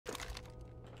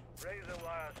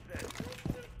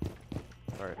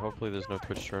Alright, hopefully there's no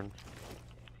Twitch turn.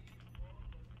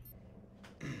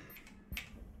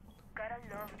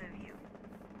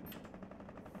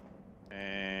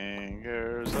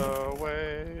 Anger's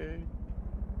away.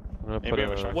 I'm gonna put Maybe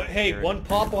a... What, hey, one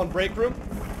pop on break room.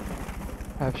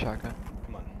 I have shotgun.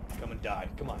 Come on, come and die.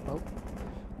 Come on. Oh.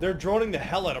 They're droning the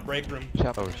hell out of break room.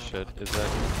 Oh shit, is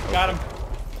that... Got him.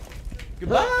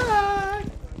 Goodbye.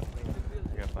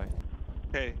 Yeah, bye.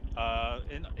 Okay,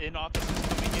 in offices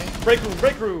coming in. Break room,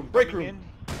 break room, break Coming room. in.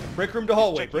 Break room to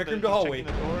hallway, He's break checking room to he's hallway.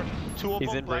 checking the door. Two of He's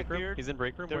them, in break room? Blackbeard. He's in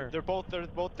break room? Where? They're both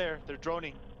there. They're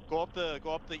droning. Go up the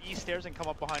east stairs and come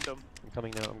up behind them. I'm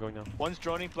coming now, I'm going now. One's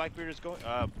droning, Blackbeard is going.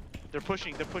 They're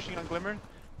pushing on Glimmer.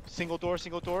 Single door.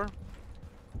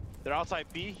 They're outside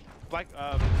B.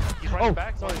 He's running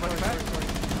back. Sorry.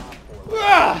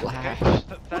 Ah! Flash.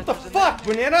 What the fuck,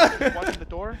 banana? Watching the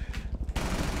door.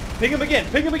 Ping him again,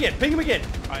 ping him again, ping him again. He's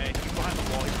behind the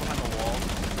wall.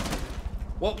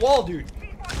 What wall, dude?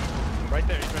 Right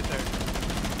there. He's right there.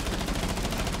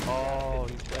 Oh,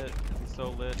 he's dead. He's so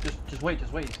lit. Just wait.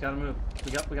 He's gotta move.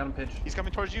 We got him pinched. He's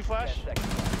coming towards you, Flash.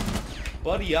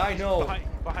 Buddy, I know.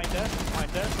 Behind desk.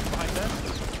 5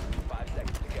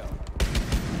 seconds to go.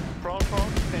 Prone,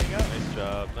 standing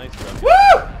up. Nice job. Woo!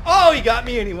 Oh, he got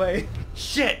me anyway.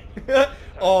 Shit.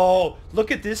 Oh,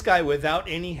 look at this guy without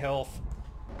any health.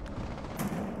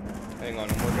 Hang on,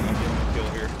 I'm working on getting a kill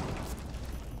here.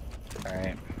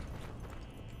 Alright.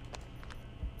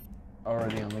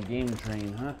 Already on the game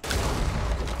train, huh?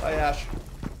 Hi, Ash.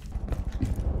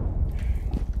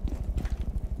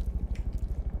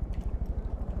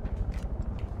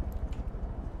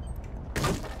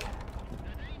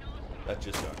 That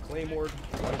just got claymored.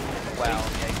 Wow,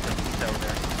 yeah, he's over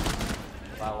there.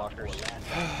 File lockers.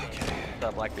 What's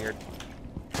up, Blackbeard?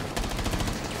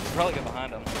 Probably get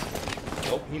behind him.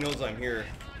 Nope, he knows I'm here.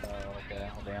 Okay,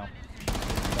 hold down.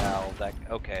 Wow,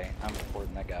 okay, I'm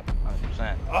reporting that guy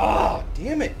 100%. Ah,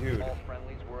 damn it, dude. All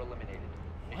friendlies were eliminated.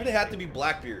 Why'd it have to be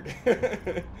Blackbeard?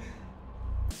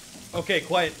 Okay,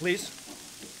 quiet, please.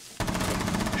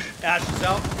 Ash is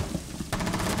out.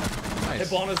 Nice.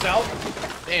 Hibana's out.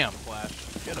 Damn, Flash.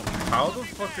 Get him. How the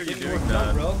fuck are you Getting doing worked on,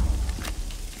 that? bro.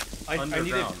 I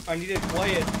Underground. needed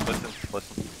quiet. Listen.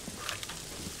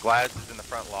 Glads is in the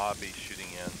front lobby shooting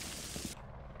in.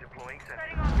 Deploying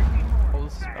Oh,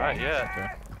 this is Alright, yeah. Okay.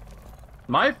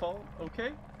 My fault,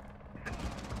 okay?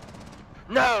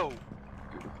 No!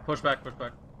 Push back.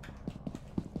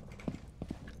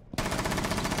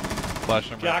 Flash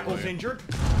him right Jackal's away. injured.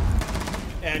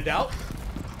 And out.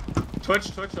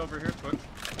 Twitch over here, Twitch.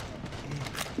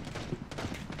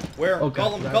 Where? Okay,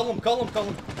 Call him.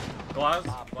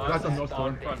 Glass on north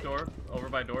door. front door, over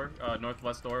by door,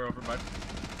 northwest door, over by...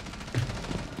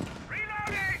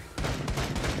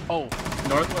 Oh,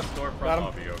 Northwest door, Got front him.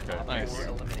 lobby, okay. nice.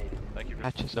 Thank you.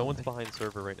 Hatches. No one's behind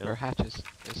server right now. Or hatches.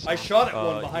 I shot at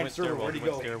one He behind went server. stairwell, Where'd he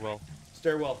went go? Stairwell.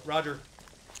 Stairwell. Roger.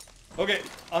 Okay,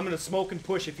 I'm gonna smoke and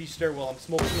push if he's stairwell. I'm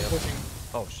smoking and pushing.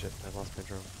 Oh shit, I lost my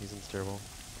drone. He's in stairwell.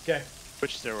 Okay.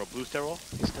 Which stairwell? Blue stairwell?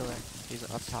 He's still there. He's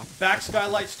up top. Back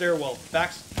skylight stairwell. I'm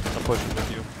pushing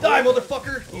with you. Die,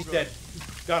 motherfucker! He's dead.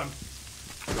 Got him.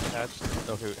 Hatch.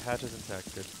 Okay, Hatch is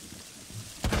intact. Good.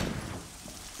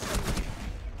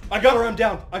 I got her. I'm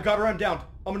down.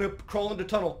 I'm gonna crawl into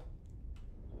tunnel.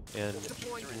 And I'll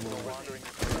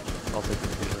take the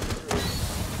computer.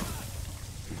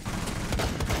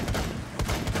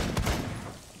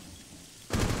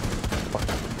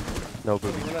 Fuck. No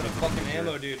boobies. Run out of fucking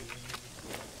ammo, dude.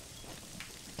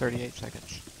 38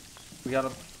 seconds. We gotta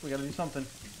do something.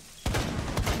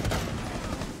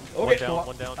 Okay.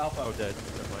 One down. Alpha. Oh, dead.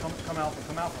 Never mind. Come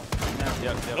alpha. Now.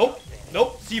 Yep.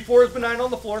 Nope. C4 is benign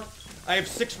on the floor. I have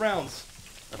 6 rounds.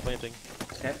 I'm planting.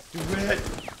 Okay. Do it.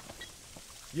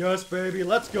 Yes, baby.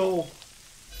 Let's go.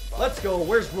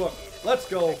 Where's Rook? Let's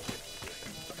go.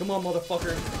 Come on,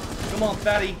 motherfucker. Come on,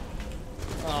 fatty.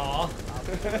 Aww.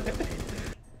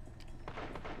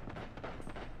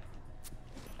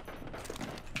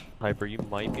 Hyper, you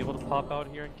might be able to pop out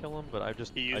here and kill him, but I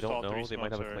He used don't all 3 know. They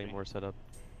might have a smokes already. claymore set up.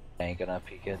 Ain't gonna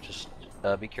peek it. Just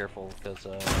be careful, because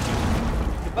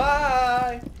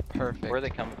Goodbye. Perfect. where are they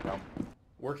coming from?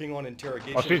 Working on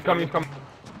interrogation. Oh, she's coming.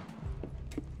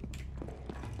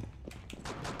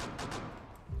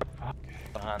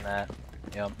 Behind that.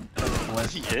 Yep.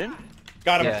 Is he in?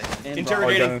 Got him. Yeah.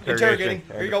 Interrogating.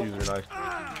 Here you go. Nice.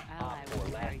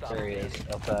 There he is,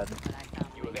 outside.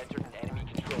 You have entered an enemy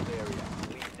controlled area.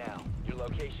 Leave now. Your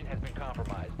location has been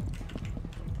compromised.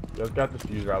 Just got the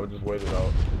diffuser. I would just wait it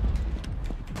out.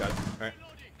 Got it. Alright.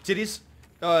 Titties,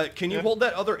 can you Yeah. hold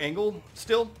that other angle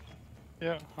still?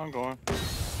 Yeah, I'm going.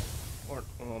 Or,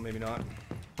 oh, maybe not.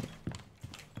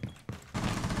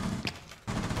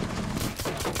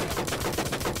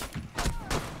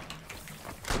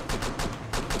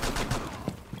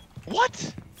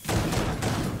 What?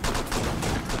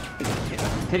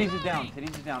 Titties is down.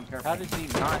 Titties is down. Careful. How does he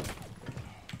not?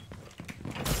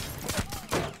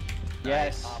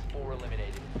 Yes. Op 4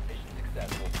 eliminated. Mission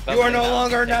successful. You are no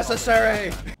longer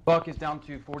necessary! Buck is down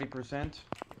to 40%.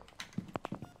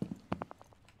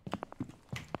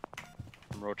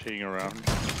 I'm rotating around.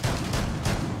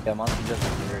 Yeah, Monty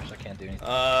doesn't hear, so I can't do anything.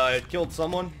 It killed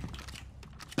someone.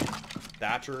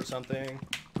 Thatcher or something.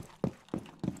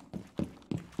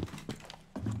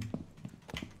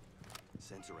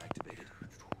 Sensor activated.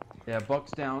 Yeah,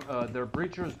 Buck's down. Their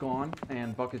breacher is gone,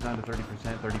 and Buck is down to 30%,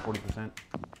 30-40%.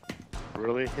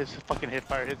 Really? His fucking hip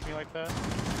fire hits me like that?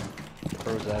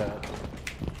 Where was that at?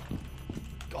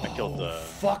 I killed the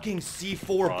fucking C4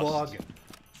 Frost. bug.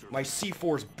 My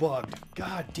C4's bugged.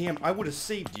 God damn, I would have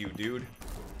saved you, dude.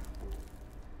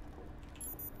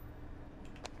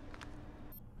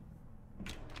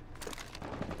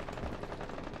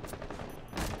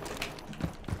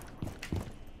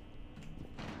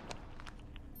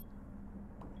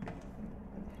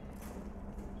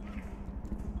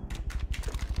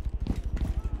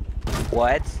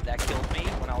 What? That killed me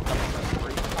when I was up on the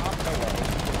rooftop? No way.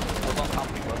 I was on top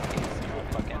of the bookcase and the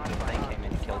fucking thing came in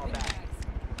and killed me.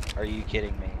 Are you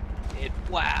kidding me?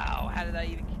 Wow, how did that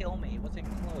even kill me? It wasn't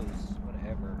even close.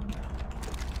 Whatever.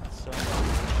 That's so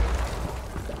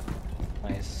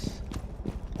nice.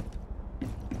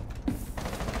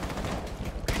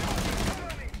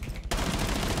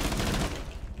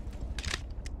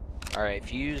 Alright,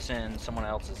 Fuse and someone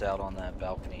else is out on that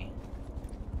balcony.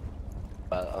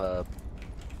 By the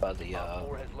bus.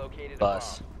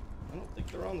 I don't think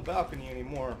they're on the balcony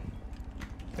anymore.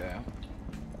 Yeah.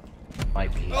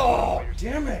 Might be. Oh,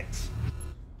 damn it!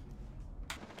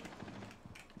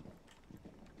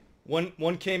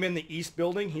 One came in the east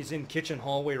building. He's in kitchen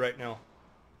hallway right now.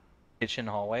 Kitchen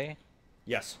hallway?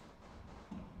 Yes.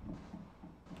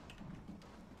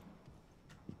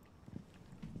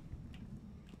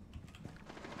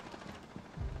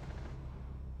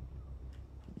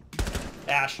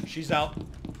 Ash, she's out.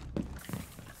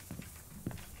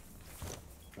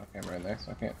 Okay, I'm right there,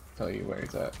 so I can't tell you where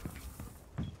he's at.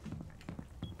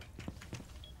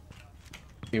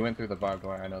 He went through the barbed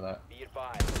wire, I know that. Be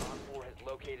advised, Op 4 has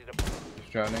located a He's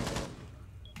drowning.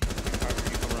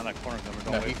 Alright, you come around that corner, Glimmer.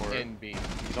 Don't No, wait he's for it. in B.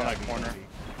 He's on that corner.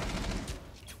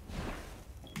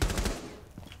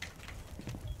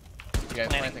 Yeah,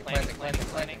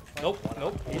 planting. Nope,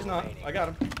 he's not. I got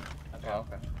him. Oh,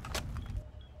 okay.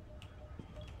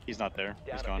 He's not there.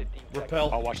 Down He's to gone. 15 Repel.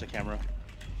 I'll watch the camera.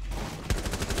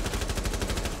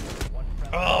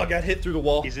 Oh, I got hit through the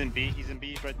wall. He's in B. He's in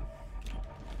B. Right.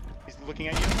 He's looking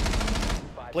at you.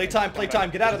 Playtime,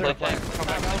 get out of there. Playtime.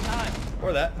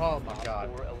 Or that. Oh my god.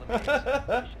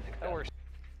 That works. Is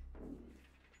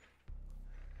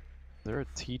there a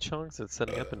T-Chunks that's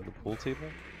setting up into the pool table?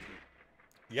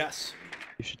 Yes.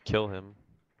 You should kill him.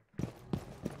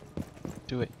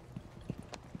 Do it.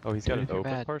 Oh, he's Do got it it if you're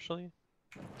open bad. partially?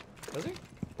 Does he?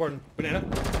 Gordon, banana.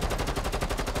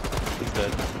 He's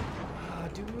dead. Ah,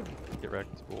 dude. Get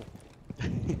wrecked, cool.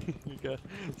 You got...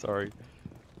 Sorry.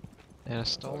 And I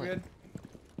It's all stole it. good.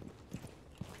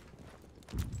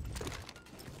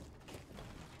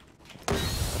 I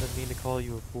didn't mean to call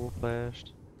you a fool,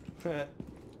 Flashed. That's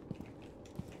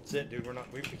it, dude.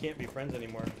 We can't be friends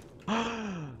anymore.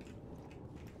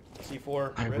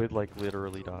 C4. I rip. would, like,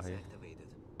 literally die.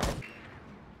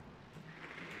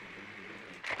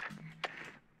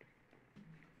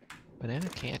 Banana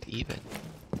can't even.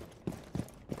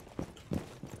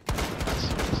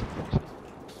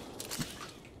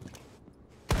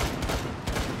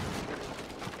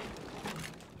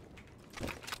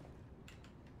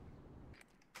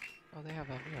 Oh, they have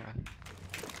Elvira.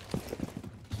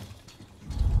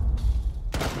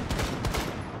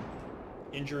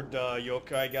 Injured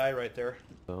yokai guy right there.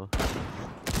 So...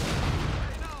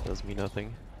 Does me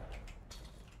nothing.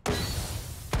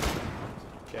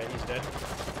 Okay, he's dead.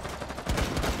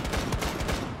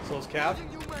 So is Cav.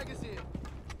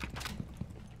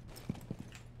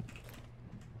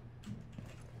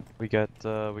 We got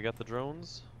the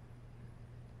drones.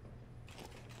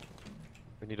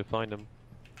 We need to find them.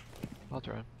 I'll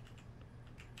drone.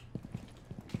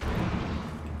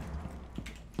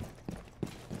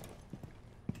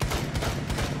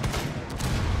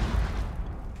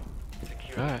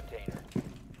 Alright.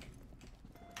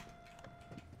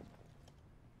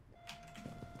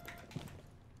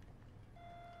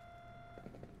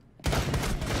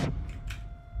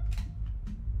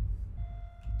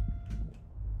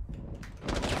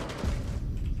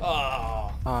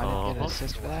 Ah. Oh, I didn't get an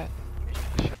assist for that.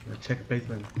 Check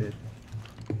basement, kid.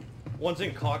 One's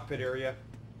in cockpit area.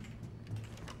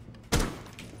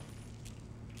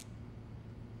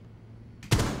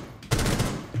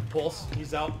 Pulse,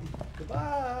 he's out.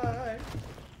 Goodbye.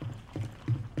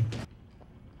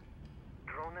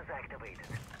 Drone is activated.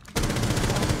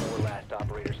 4 last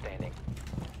operator standing.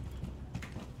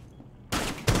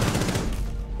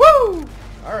 Woo!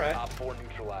 Alright. Top 4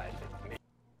 neutralized.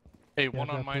 Hey, one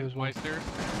on my stairs.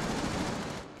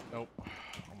 Nope.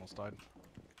 Almost died.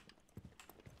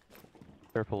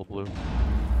 Careful of blue.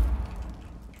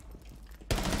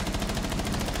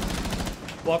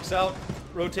 Buck's out. No,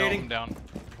 Rotating. I'm down.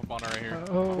 Hip on right here.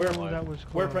 Oh, Where? that was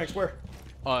Where, close. Pranks? Where?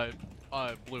 Blue.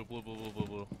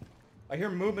 I hear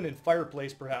movement in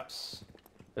fireplace, perhaps.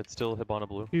 It's still Hibana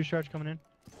blue. Huge charge coming in.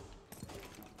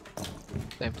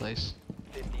 Same place.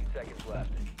 15 seconds left.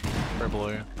 Or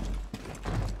blue.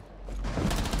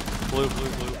 Blue.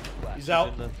 He's out.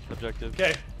 In the objective.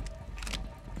 Okay.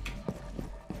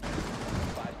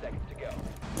 5 seconds to go.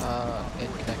 In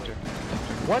connector.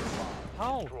 What?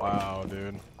 How? Wow,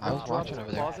 dude. I was watching over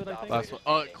there. Closet, I think. Last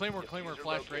one. Claymore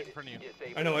flashed right in front of you.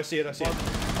 I know, I see it, I see it.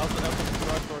 Out the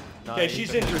garage door. Okay, Nice.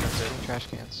 she's injured. Trash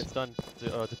cans. It's done.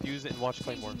 Defuse it and watch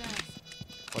Claymore.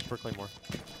 Watch for Claymore.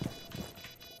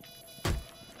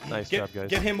 Nice job, guys.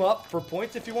 Get him up for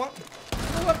points if you want. You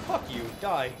know what? Fuck you.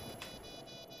 Die.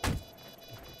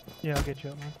 Yeah, I'll get you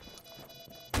up, man.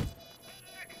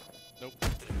 Nope.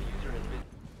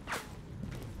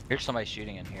 Here's somebody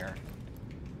shooting in here.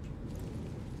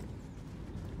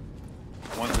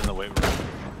 One's in the weight room.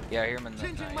 Yeah, I hear him in the.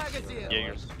 Yeah,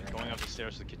 you're going up the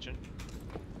stairs to the kitchen.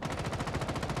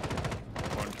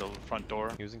 Going to the front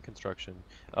door. He was in construction.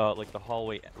 Like the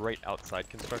hallway right outside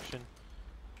construction.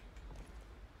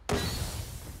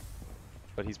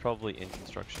 But he's probably in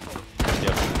construction.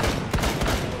 Yep.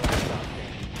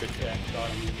 Good catch.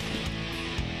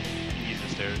 He's the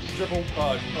stairs. Triple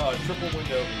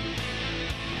window.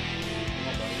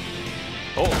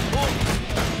 Oh!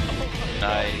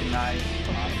 Nice.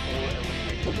 Top 4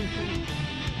 eliminated.